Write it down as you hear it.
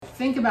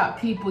think about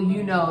people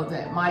you know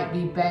that might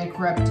be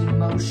bankrupt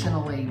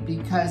emotionally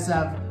because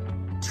of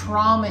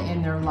trauma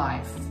in their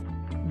life.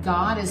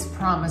 God is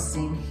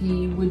promising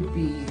He would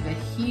be the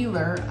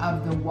healer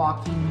of the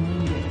walking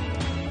wounded.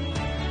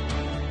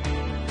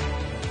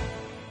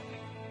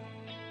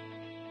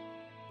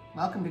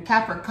 Welcome to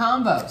Capra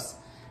Combos.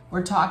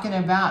 We're talking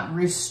about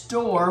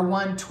Restore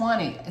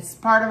 120. It's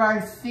part of our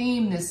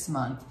theme this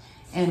month.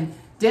 And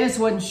Dennis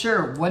wasn't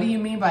sure, what do you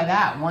mean by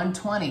that,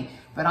 120?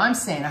 But I'm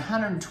saying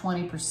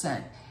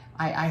 120%.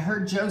 I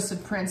heard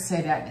Joseph Prince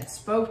say that, and it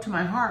spoke to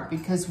my heart,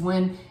 because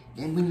when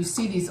you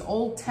see these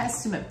Old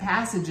Testament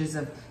passages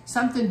of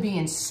something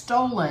being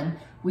stolen,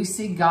 we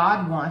see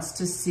God wants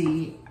to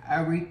see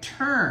a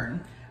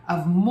return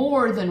of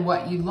more than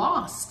what you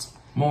lost.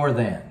 More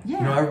than. Yeah.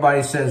 You know,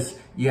 everybody says,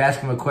 you ask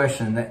them a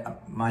question,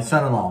 my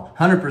son-in-law,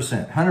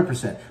 100%,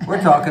 100%.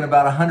 We're talking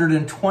about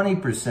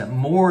 120%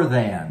 more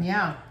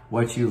than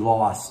what you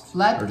lost.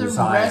 Let or the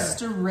desire.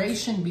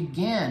 Restoration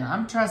begin.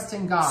 I'm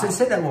trusting God.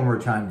 Say that one more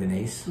time,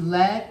 Denise.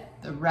 Let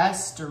the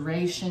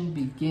restoration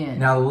begin.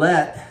 Now,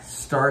 let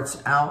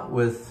starts out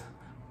with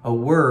a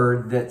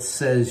word that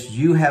says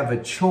you have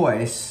a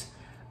choice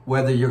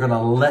whether you're going to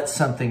let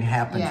something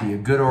happen to you,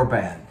 good or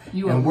bad.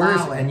 You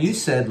allow it. And you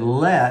said,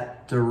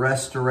 let the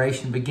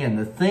restoration begin.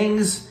 The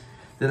things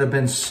that have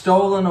been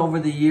stolen over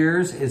the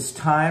years, it's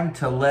time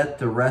to let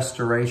the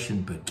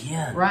restoration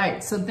begin.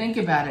 Right. So think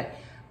about it.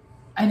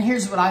 And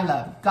here's what I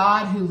love.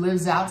 God, who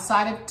lives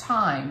outside of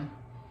time,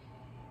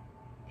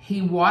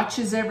 He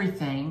watches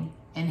everything,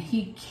 and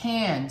He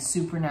can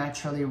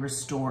supernaturally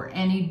restore,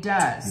 and He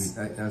does.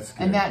 That's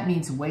good. And that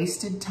means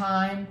wasted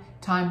time,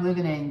 time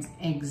living in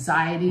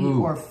anxiety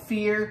or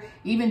fear,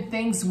 even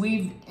things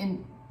we've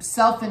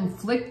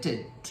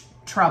self-inflicted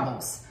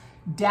troubles,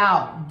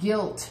 doubt,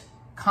 guilt,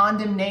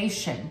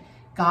 condemnation.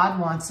 God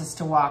wants us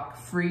to walk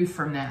free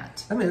from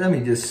that. Let me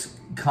just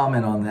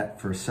comment on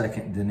that for a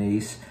second,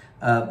 Denise.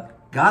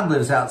 God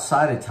lives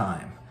outside of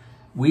time.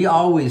 We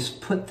always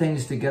put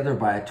things together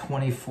by a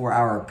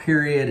 24-hour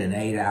period, an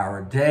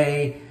 8-hour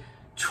day.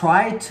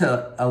 Try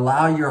to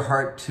allow your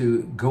heart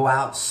to go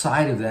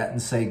outside of that and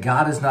say,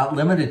 God is not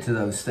limited to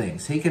those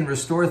things. He can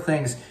restore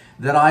things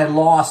that I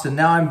lost, and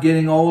now I'm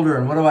getting older,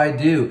 and what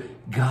do?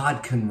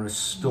 God can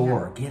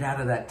restore. Get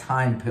out of that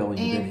time pill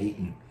you've been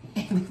eating.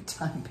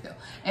 Time pill.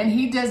 And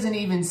He doesn't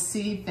even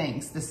see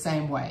things the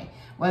same way.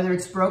 Whether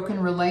it's broken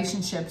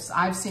relationships,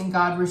 I've seen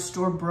God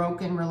restore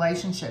broken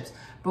relationships,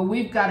 but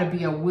we've got to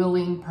be a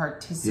willing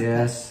participant.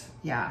 Yes.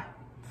 Yeah.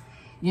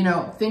 You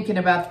know, thinking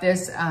about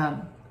this,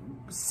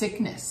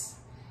 sickness.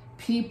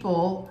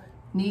 People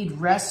need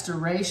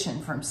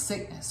restoration from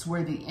sickness,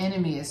 where the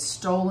enemy has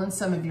stolen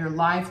some of your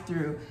life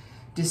through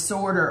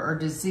disorder or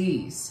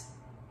disease.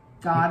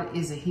 God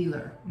is a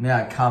healer. May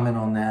I comment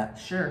on that?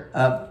 Sure.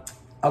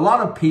 A lot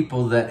of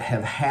people that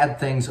have had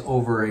things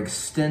over an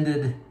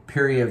extended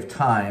period of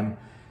time,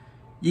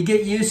 you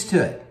get used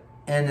to it,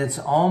 and it's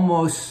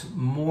almost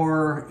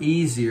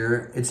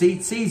easier. It's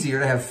easier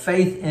to have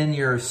faith in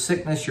your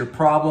sickness, your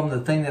problem, the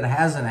thing that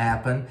hasn't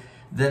happened,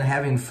 than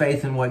having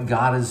faith in what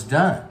God has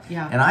done.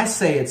 Yeah. And I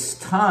say it's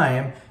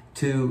time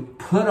to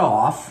put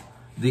off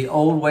the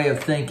old way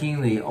of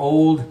thinking, the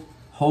old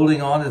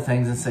holding on to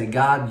things, and say,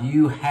 God,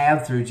 you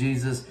have, through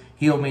Jesus,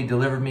 healed me,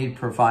 delivered me,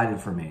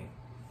 provided for me.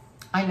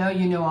 I know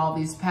you know all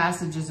these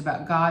passages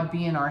about God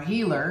being our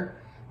healer,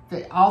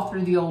 that all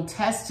through the Old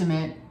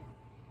Testament,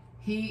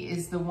 He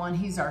is the one,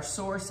 He's our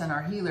source and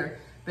our healer.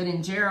 But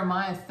in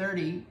Jeremiah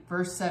 30,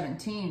 verse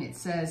 17, it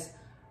says,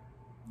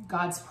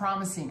 God's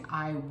promising,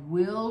 I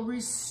will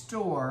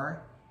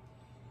restore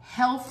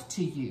health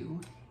to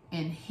you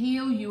and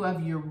heal you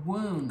of your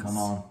wounds. Come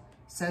on.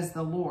 Says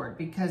the Lord,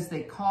 because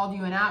they called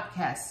you an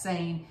outcast,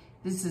 saying,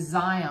 this is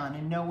Zion,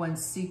 and no one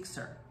seeks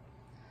her.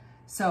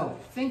 So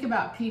think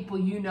about people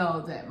you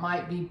know that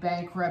might be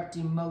bankrupt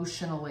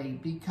emotionally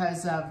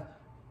because of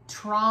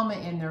trauma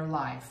in their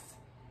life.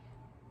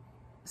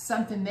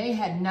 Something they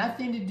had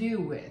nothing to do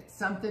with,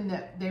 something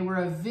that they were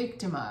a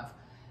victim of.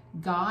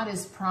 God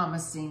is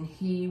promising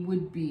He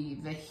would be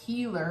the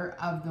healer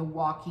of the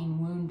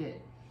walking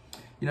wounded.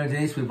 You know,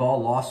 Denise, we've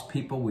all lost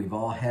people. We've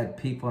all had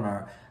people in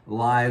our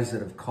lives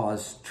that have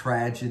caused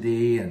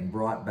tragedy and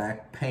brought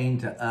back pain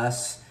to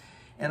us.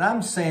 And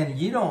I'm saying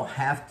you don't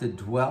have to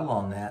dwell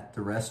on that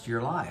the rest of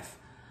your life.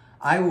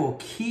 I will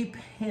keep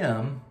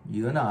him,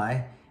 you and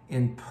I,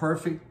 in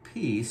perfect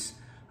peace,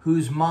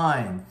 whose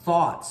mind,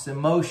 thoughts,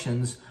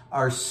 emotions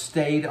are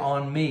stayed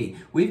on me.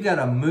 We've got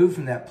to move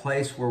from that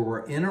place where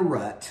we're in a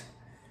rut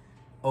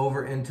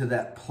over into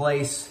that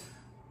place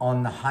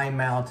on the high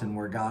mountain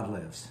where God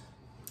lives.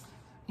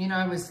 You know,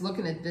 I was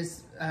looking at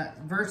this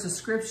verse of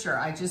scripture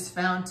I just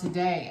found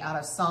today out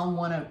of Psalm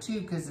 102,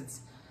 because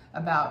it's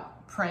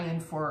about praying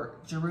for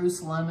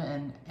Jerusalem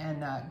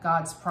and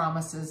God's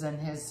promises and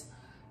His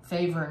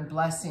favor and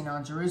blessing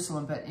on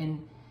Jerusalem. But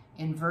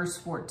in verse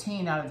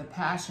 14 out of the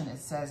Passion, it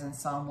says in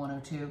Psalm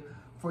 102,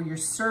 for your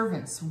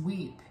servants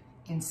weep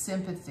in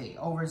sympathy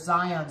over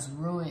Zion's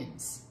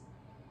ruins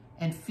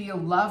and feel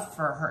love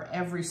for her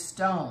every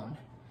stone.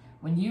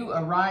 When you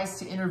arise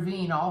to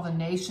intervene, all the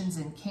nations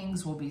and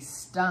kings will be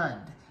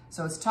stunned.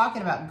 So it's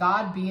talking about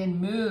God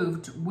being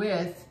moved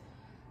with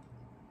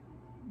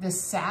the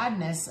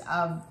sadness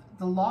of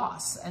the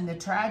loss and the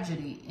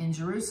tragedy in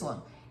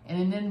Jerusalem.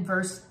 And then in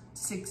verse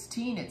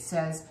 16, it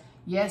says,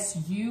 yes,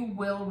 you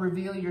will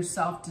reveal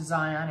yourself to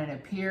Zion and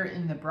appear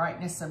in the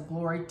brightness of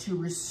glory to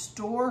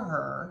restore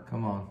her.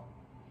 Come on.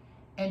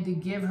 And to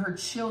give her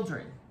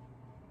children.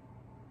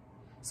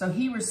 So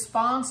he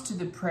responds to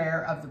the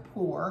prayer of the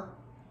poor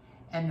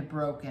and the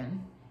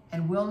broken,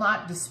 and will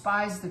not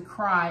despise the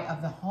cry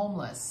of the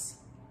homeless.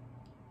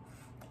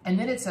 And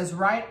then it says,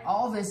 write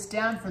all this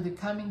down for the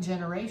coming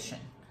generation.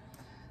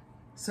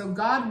 So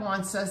God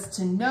wants us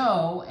to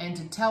know and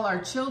to tell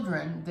our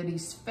children that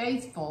he's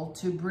faithful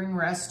to bring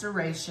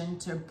restoration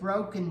to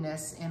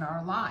brokenness in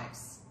our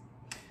lives.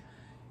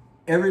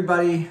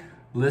 Everybody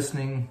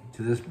listening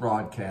to this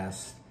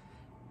broadcast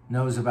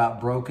knows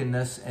about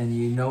brokenness, and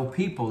you know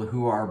people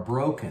who are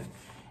broken.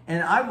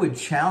 And I would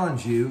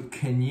challenge you,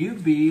 can you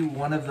be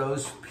one of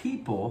those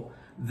people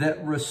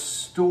that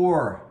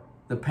restore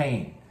the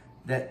pain?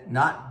 That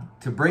not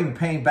to bring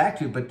pain back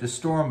to you, but to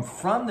restore them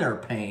from their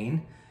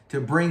pain, to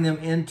bring them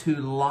into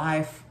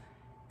life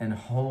and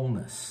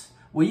wholeness.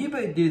 Will you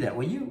do that?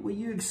 Will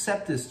you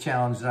accept this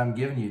challenge that I'm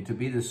giving you to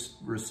be the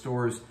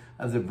restorers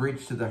of the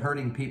breach to the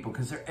hurting people?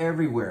 Because they're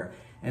everywhere.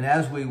 And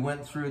as we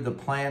went through the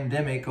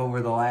pandemic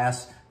over the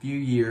last few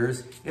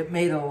years, it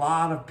made a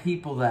lot of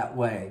people that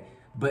way.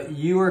 But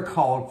you are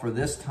called for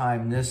this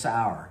time, this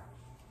hour.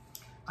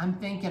 I'm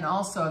thinking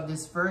also of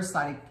this verse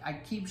I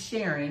keep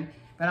sharing,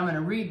 but I'm going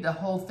to read the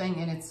whole thing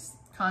in its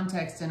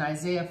context in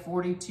Isaiah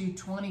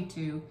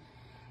 42:22.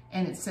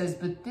 And it says,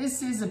 but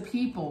this is a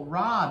people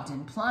robbed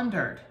and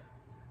plundered.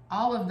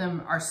 All of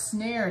them are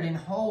snared in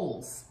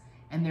holes,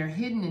 and they're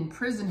hidden in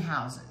prison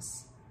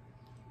houses.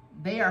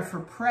 They are for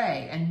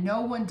prey, and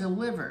no one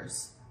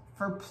delivers,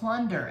 for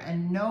plunder,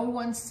 and no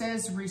one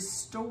says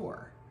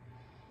restore.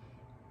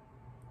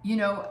 You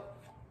know,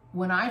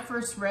 when I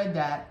first read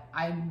that,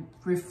 I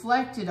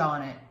reflected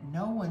on it.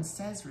 No one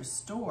says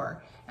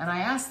restore. And I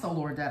asked the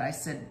Lord that. I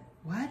said,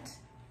 what?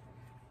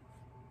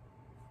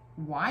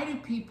 Why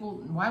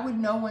would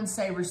no one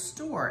say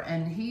restore?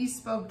 And he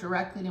spoke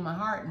directly to my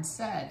heart and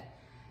said,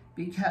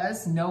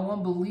 because no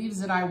one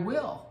believes that I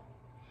will.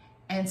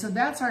 And so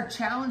that's our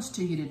challenge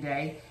to you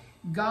today.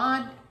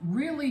 God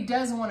really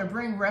does want to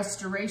bring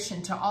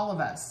restoration to all of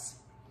us.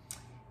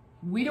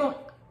 We don't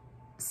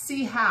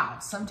see how.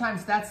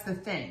 Sometimes that's the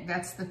thing.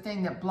 That's the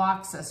thing that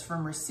blocks us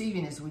from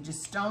receiving, is we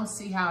just don't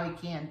see how he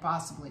can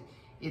possibly.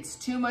 It's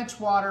too much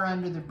water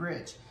under the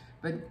bridge.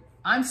 But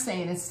I'm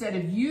saying, instead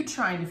of you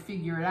trying to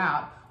figure it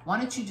out, why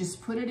don't you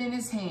just put it in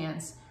his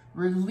hands,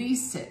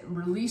 release it,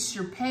 release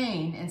your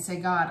pain, and say,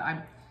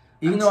 God,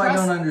 Even though I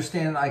don't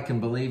understand, I can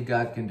believe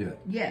God can do it.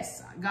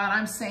 Yes, God,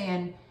 I'm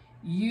saying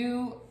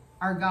you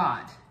are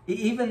God.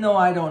 Even though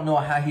I don't know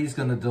how he's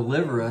going to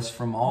deliver us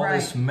from all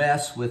this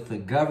mess with the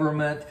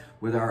government,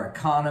 with our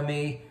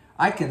economy,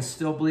 I can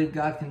still believe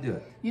God can do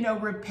it. You know,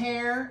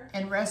 repair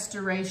and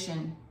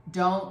restoration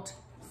don't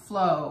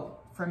flow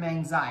from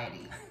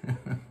anxiety.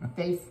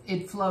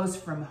 It flows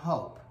from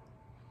hope.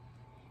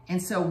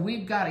 And so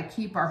we've got to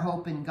keep our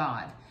hope in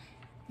God.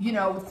 You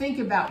know, think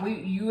about,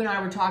 you and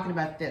I were talking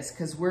about this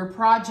because we're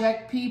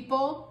project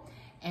people,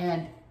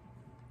 and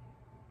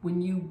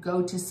when you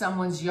go to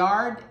someone's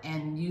yard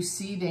and you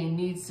see they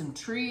need some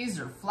trees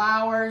or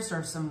flowers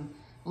or some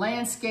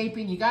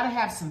landscaping, you got to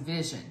have some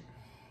vision.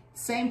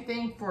 Same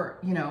thing for,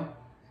 you know,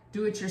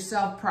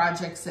 do-it-yourself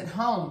projects at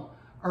home,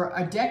 or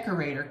a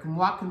decorator can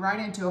walk right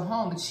into a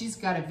home and she's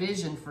got a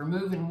vision for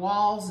moving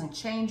walls and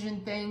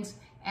changing things,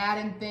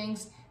 adding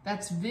things.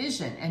 That's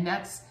vision, and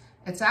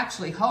it's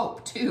actually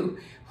hope too,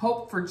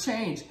 hope for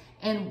change.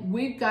 And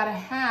we've got to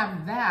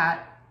have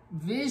that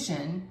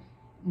vision,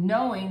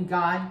 knowing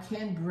God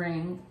can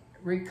bring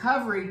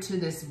recovery to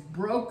this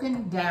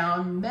broken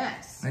down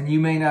mess. And you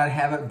may not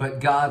have it, but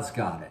God's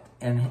got it.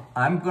 And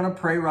I'm going to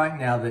pray right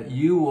now that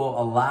you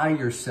will allow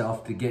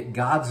yourself to get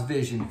God's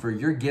vision for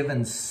your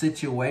given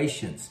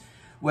situations,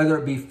 whether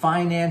it be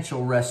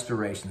financial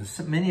restoration.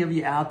 So many of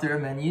you out there,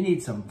 man, you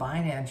need some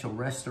financial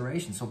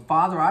restoration. So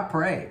Father, I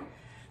pray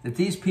that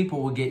these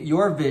people will get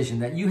your vision,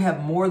 that you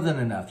have more than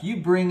enough. You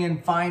bring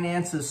in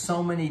finances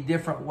so many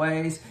different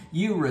ways.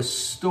 You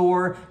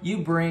restore, you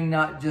bring,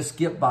 not just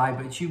get by,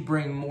 but you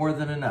bring more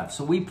than enough.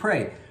 So we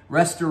pray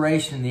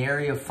restoration in the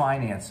area of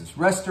finances,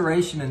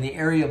 restoration in the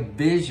area of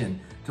vision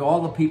to all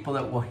the people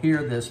that will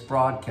hear this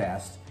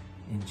broadcast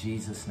in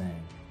Jesus'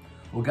 name.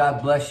 Well,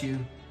 God bless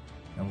you,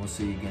 and we'll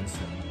see you again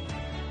soon.